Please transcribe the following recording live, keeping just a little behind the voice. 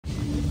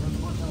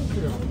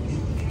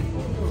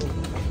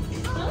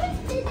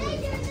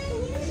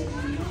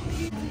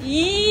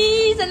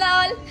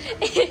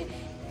man.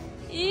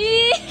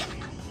 Eee.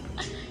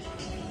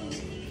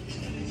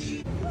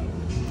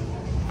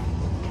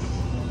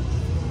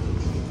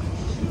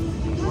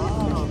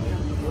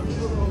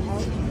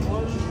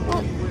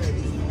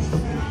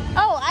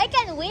 Oh, I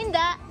can win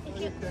that. If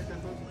you...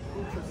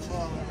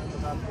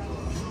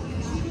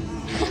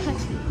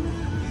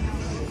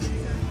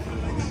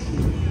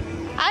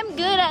 I'm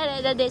good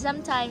at it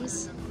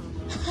sometimes.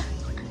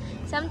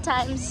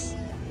 Sometimes.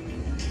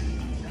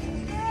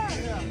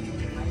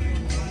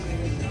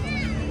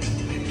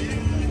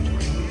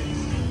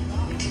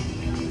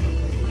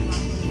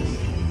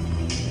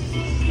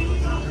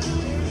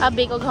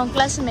 Abi ko kong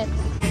classmate.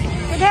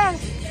 Yes.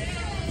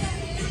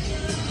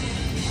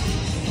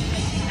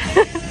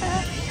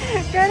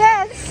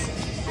 Goodness.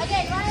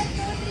 Okay, 1,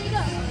 2, 3,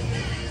 go.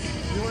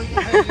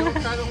 You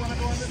kind of want to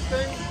go on this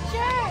thing?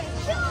 Sure.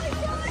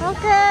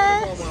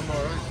 Okay. One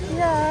more, right?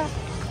 Yeah.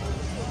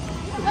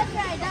 What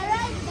ride? That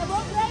ride? The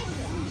boat ride?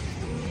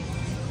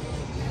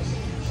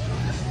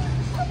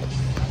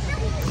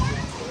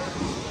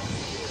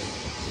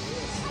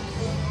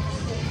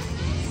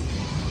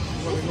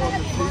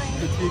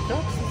 The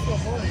teacups?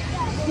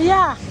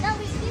 Yeah. No,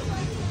 we see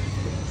one.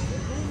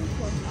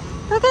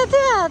 Look at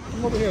that.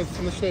 Come over here. It's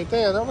in the shade.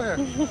 There, over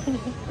here.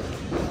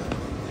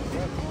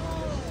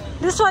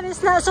 This one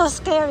is not so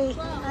scary.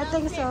 I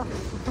think so.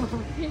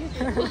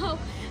 Wow.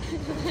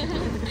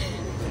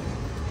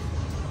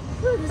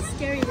 This is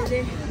scary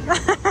today.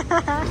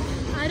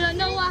 I don't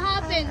know what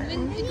happened.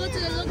 When you go to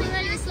the local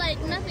ride, it's like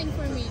nothing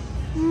for me.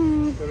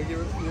 So we give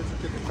it, you have to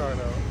get the card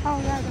out. Oh,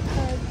 yeah, the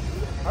card.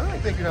 I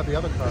don't think you have the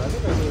other card. I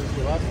think I did it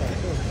the last time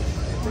too.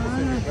 It's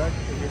in your bag,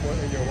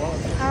 in your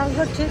wallet. I'll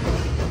go check.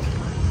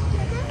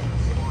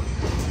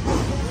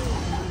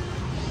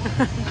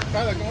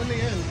 Tyler, go in the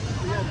end.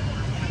 The end.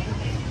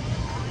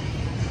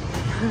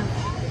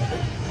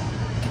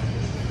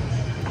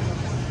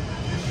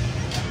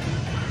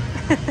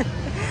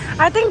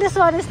 I think this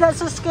one is not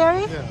so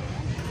scary. Yeah.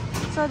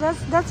 So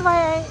that's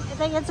why I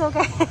think it's okay.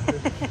 I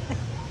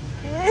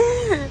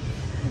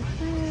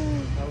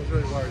was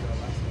really worried about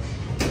last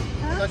time.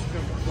 I thought she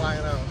was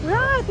flying out.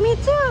 Right, me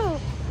too.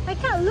 I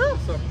can't look.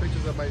 Some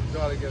pictures of my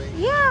daughter getting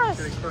Yes.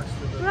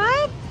 crushed in the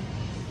Right?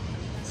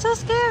 So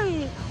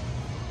scary.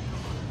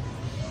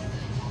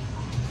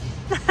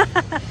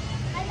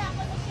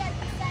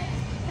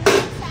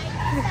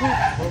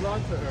 Hold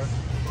on to her.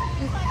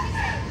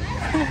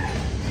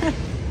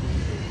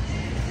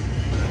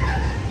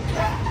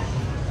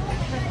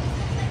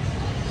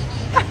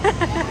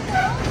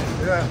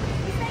 Yeah.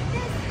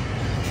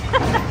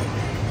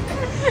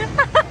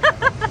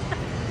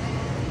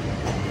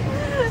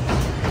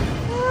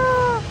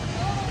 Oh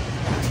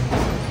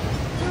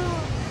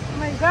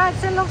my God,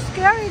 it looks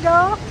scary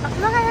though.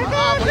 Look at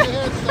Put it. your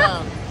hands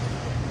down.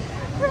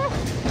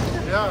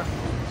 Yeah.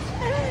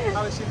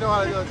 How does she know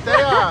how to do it?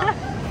 There.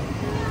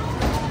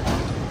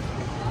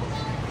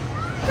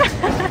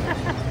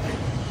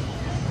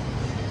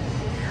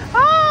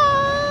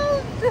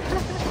 Oh!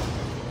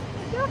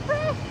 Your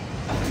face.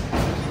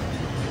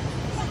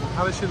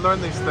 How does she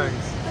learn these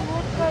things? The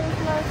water is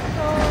like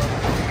so.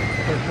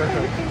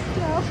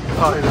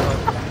 Oh, you know.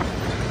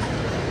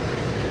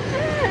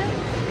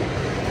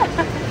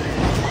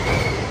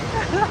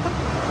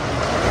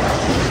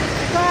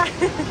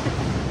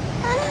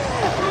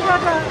 We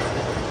gotta.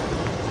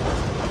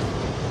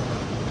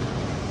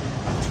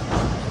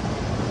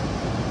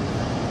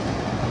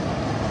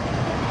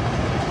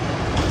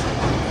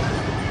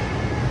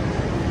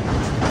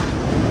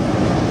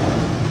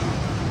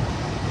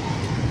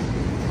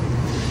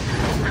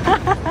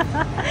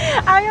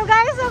 Are you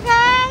guys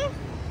okay?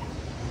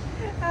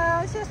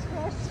 She's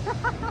fresh.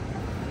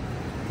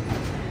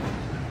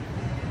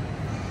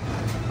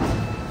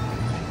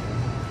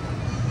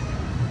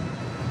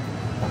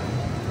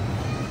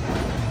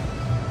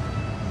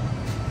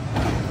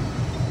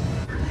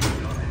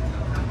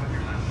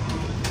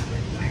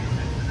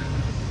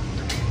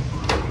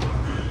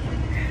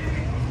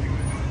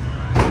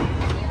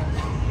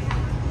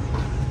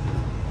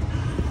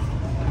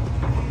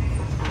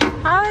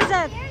 How is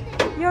it?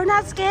 You're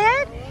not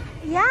scared?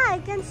 Yeah, I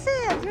can see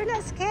it. You're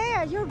not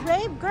scared. You're a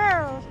brave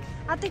girl.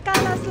 Ate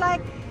Carla's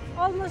like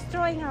almost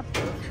throwing up.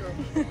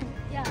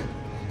 Yeah,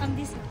 I'm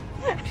this.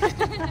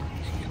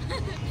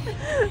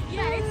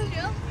 Yeah, it's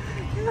real.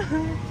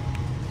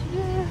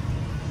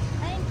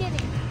 I ain't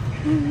kidding.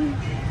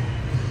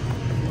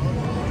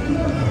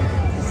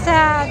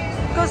 Sad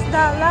because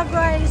the log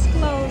ride is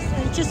closed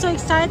and she's so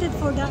excited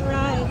for that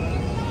ride.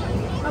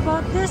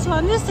 About this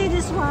one, we see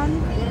this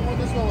one. What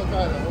this one with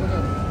Tyler? Over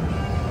here.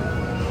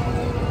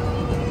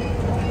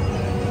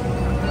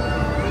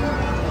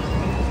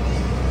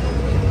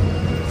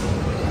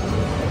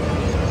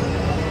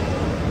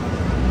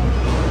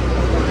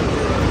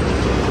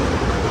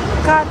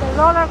 God, the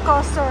roller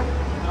coaster.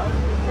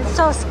 It's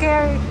so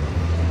scary.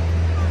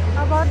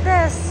 How about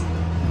this?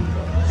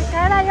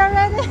 Tikala, you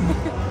ready?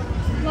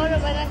 Moro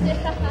ba na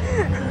siya?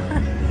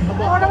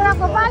 Moro na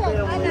ko balik.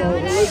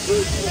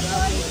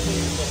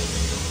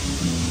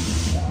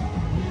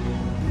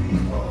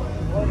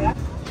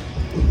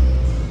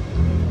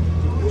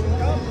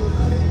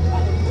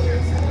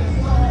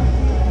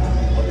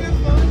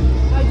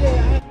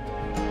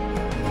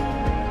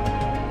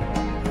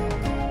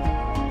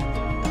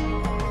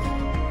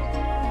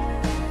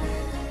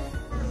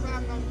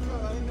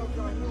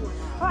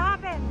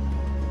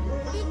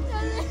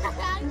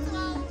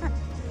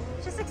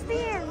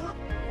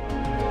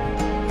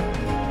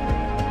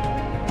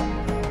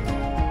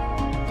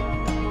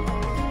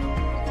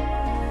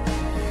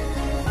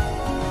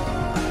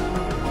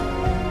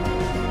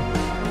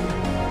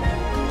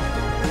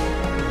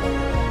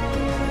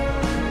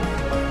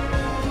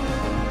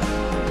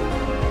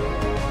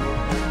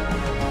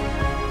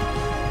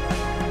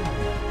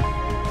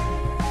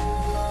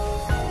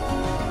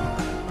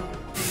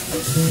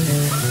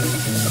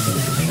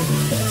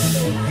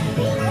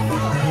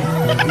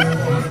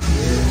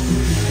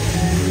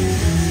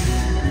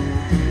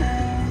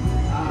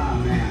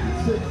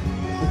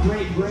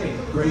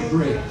 break,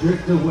 break,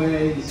 drift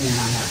away, and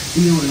I have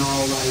feeling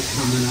all right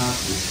coming up.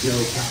 Let's go.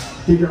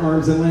 Keep your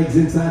arms and legs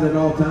inside at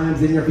all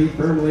times and your feet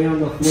firmly on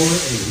the floor,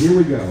 and here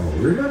we go.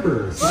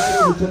 Remember, slide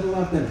over to the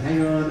left and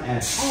hang on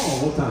at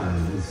all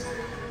times.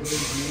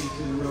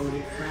 Mason wrote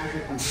it,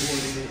 Traffic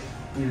recorded it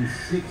in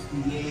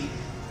 68.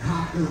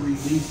 Cocker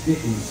released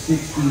it in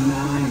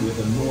 69 with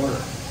a more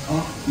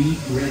upbeat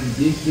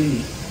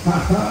rendition.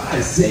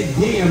 I said,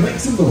 yeah, make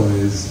some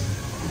noise.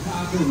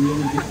 Cocker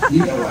really did.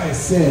 You know why I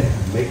said,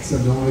 make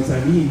some noise?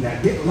 I mean,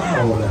 that get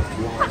loud.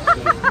 Wow,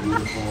 so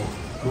beautiful.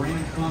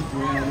 Grand Funk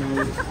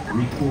Railroad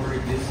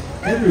recorded this.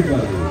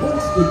 Everybody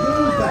wants to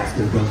go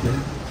faster, Duncan.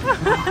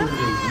 Cocker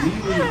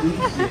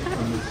re-released it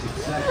from the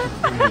success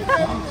of Grand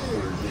Funk's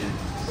version.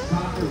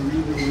 Cocker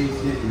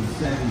re-released it in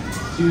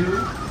 72,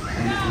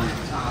 and it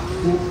went top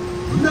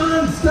 4.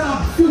 Non-stop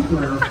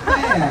super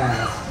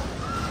fast.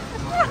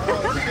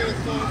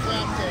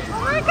 Oh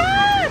my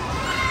God!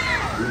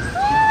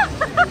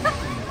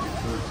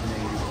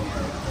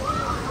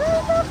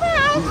 So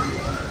fast!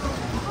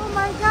 Oh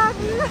my God!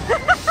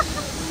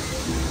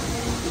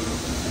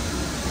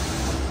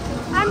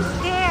 I'm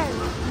scared.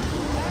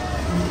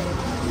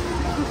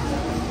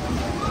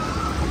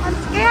 I'm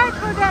scared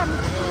for them.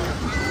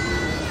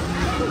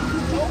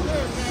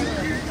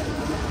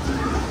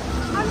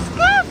 I'm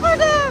scared for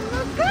them.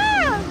 I'm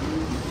scared.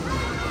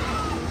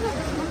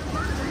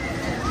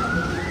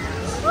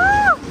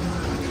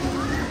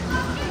 Woo!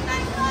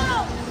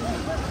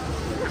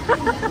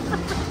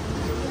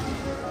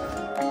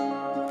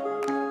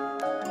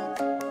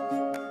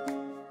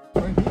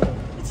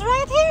 It's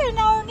right here in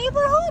our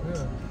neighborhood.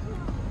 Yeah.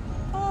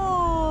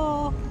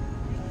 Oh,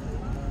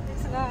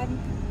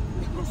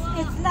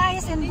 it's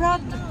nice and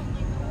broad.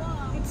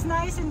 It's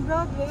nice and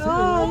Broadway.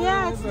 Oh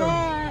yeah, it's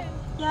there.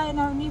 Yeah, in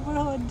our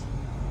neighborhood.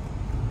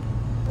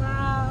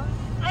 Wow.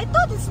 I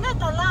thought it's not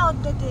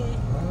allowed today.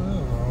 I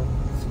don't know.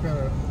 It's kind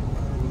of,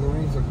 the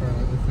rules are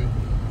kind of iffy.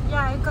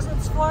 Yeah, because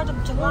it's 4th of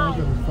Oh, July.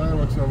 look at the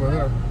fireworks over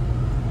there.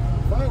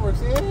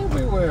 Fireworks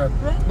everywhere.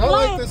 Right. Not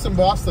like this in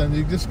Boston.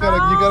 You just gotta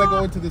you gotta Ah.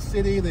 go into the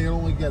city. They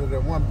only get it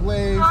at one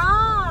place.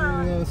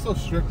 Ah. Yeah, it's so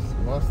strict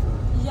in Boston.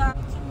 Yeah.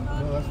 It's in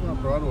Broadway. No, that's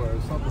not Broadway.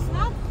 It's something It's else.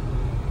 not?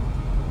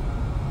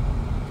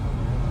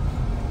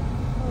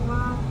 Oh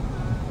wow.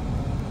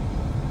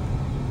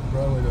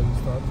 Broadway doesn't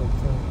start till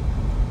 10.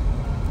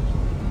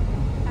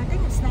 I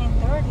think it's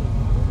 9:30.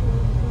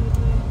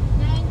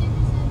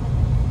 9:37.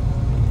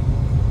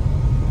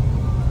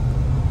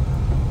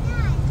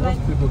 Most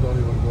Like, people don't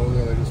even go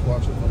there. They just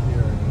watch it from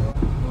here. You know.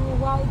 oh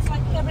wow, it's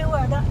like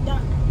everywhere.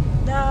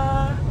 The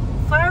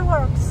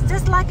fireworks,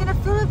 just like in the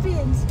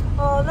Philippines.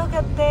 Oh, look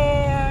at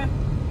there.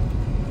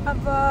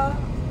 Have a.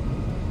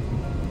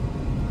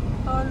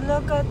 Oh,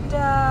 look at It's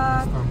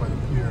the. not by the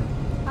pier.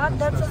 That's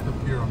That's the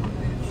pier on the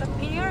beach. the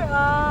pier.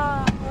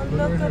 Oh, Look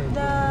look right at here.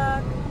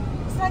 the.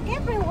 It's like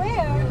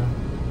everywhere.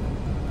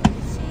 Yeah.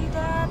 See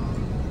that?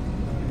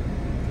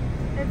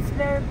 It's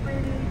very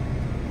pretty.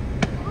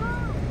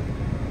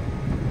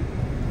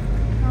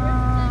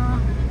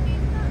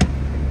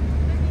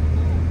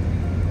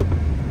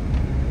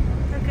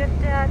 Look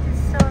at that,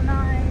 it's so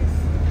nice.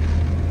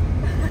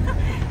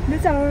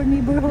 That's our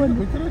neighborhood.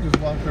 We could have just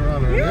walked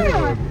around our Yeah.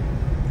 neighborhood.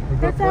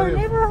 We've got That's our plenty of-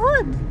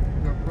 neighborhood.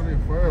 we've got plenty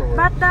of fireworks.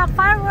 But the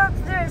fireworks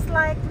there is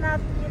like not,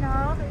 you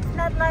know, it's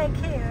not like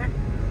here.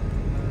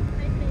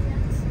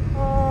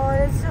 Oh,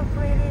 it's so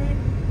pretty.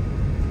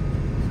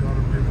 See all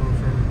the people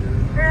trying to get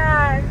in.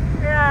 Right,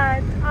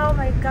 right. Oh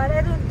my God,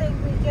 I don't think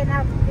we can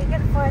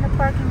find a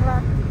parking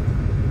lot.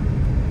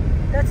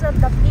 That's at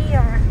the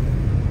pier.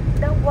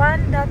 The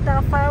one that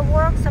the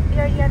fireworks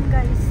appear yan,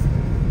 guys.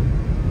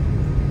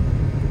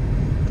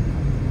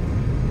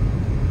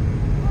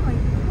 Oh my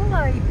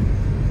God.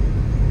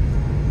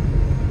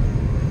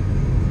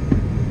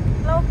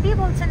 A lot of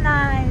people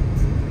tonight.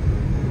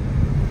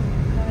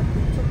 But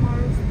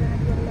tomorrow's gonna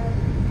be a lot of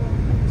people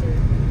into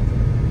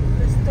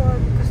the store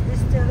because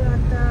they're still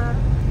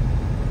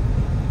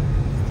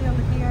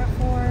here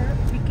for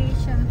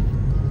vacation.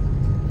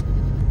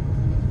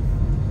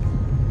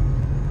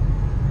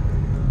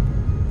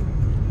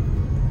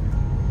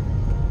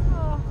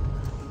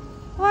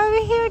 Why are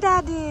we here,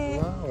 Daddy?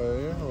 Wow,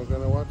 yeah, we're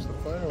gonna watch the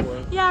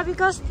fireworks. Yeah,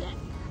 because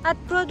at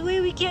Broadway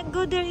we can't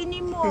go there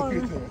anymore.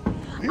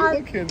 You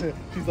look at it.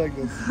 She's like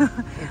this.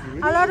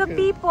 A lot of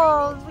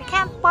people, we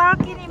can't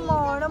park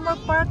anymore. No more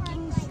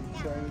parkings.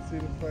 Trying to see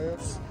the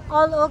fireworks.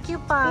 All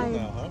occupied.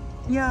 Now, huh?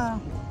 Yeah,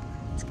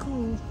 it's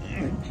cool.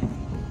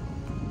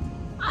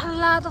 A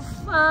lot of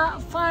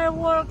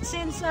fireworks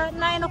since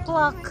 9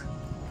 o'clock.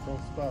 Don't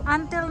stop.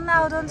 Until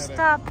now, don't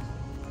stop.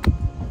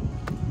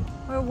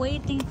 We're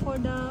waiting for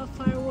the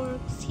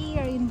fireworks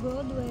here in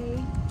Broadway.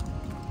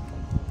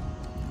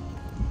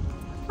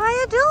 What are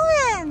you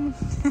doing?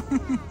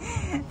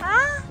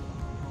 Huh?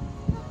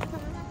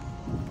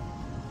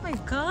 Oh my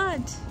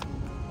God.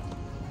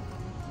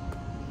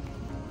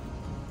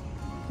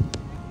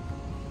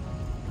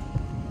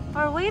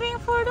 We're waiting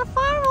for the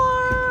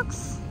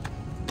fireworks.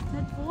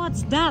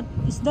 What's that?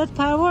 Is that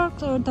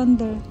fireworks or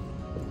thunder?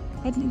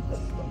 I think.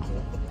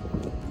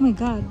 Oh my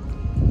God.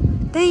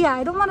 Thea,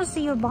 I don't want to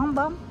see your bum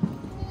bum.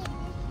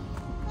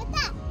 What's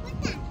that?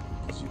 What's that?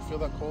 So you feel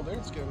that cold air?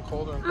 It's getting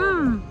colder and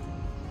colder.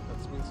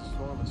 That means the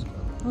storm is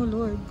coming. Oh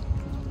Lord.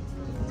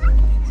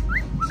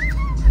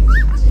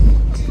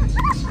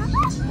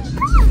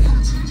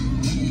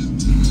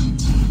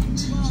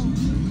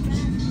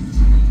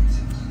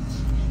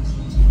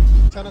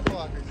 $10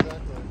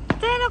 exactly.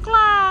 10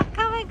 o'clock.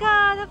 Oh my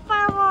God, the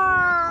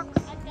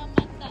fireworks.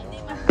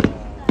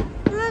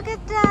 Look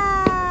at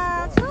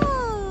that.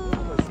 Ooh.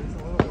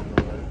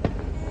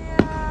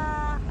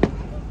 Yeah.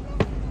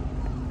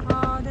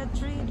 Oh, the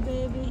treat,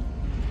 baby.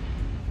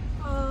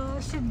 Oh,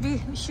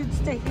 we should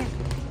stay here.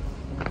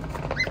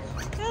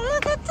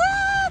 Look at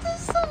that.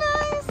 That's so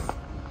nice.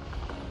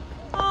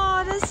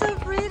 Oh, that's so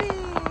pretty.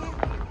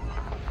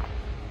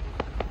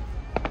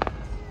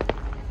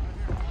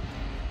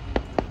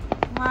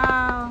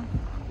 Wow.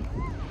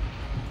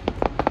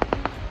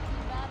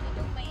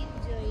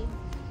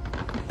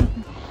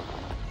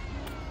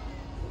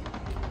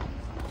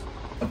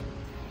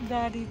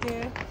 Daddy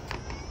there.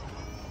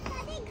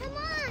 Daddy, come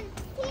on.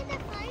 See the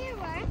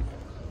fireworks?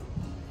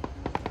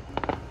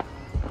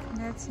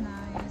 That's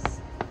nice.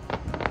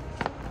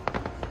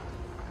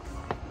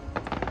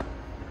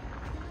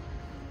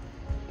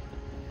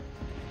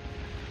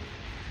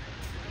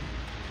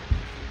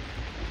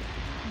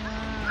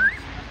 Wow.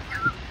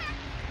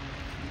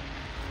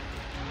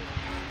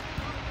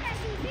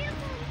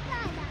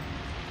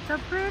 So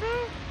pretty.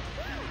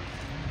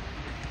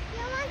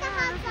 You want to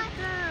have Look fun? at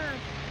that.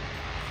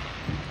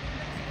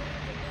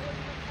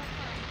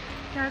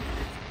 That's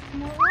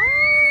more.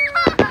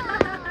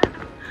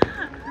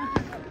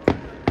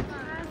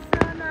 That's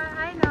so nice.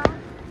 I know.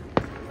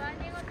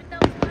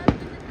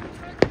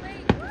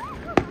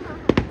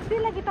 Di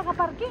lagi taga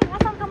parking.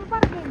 Asan kamu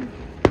parking?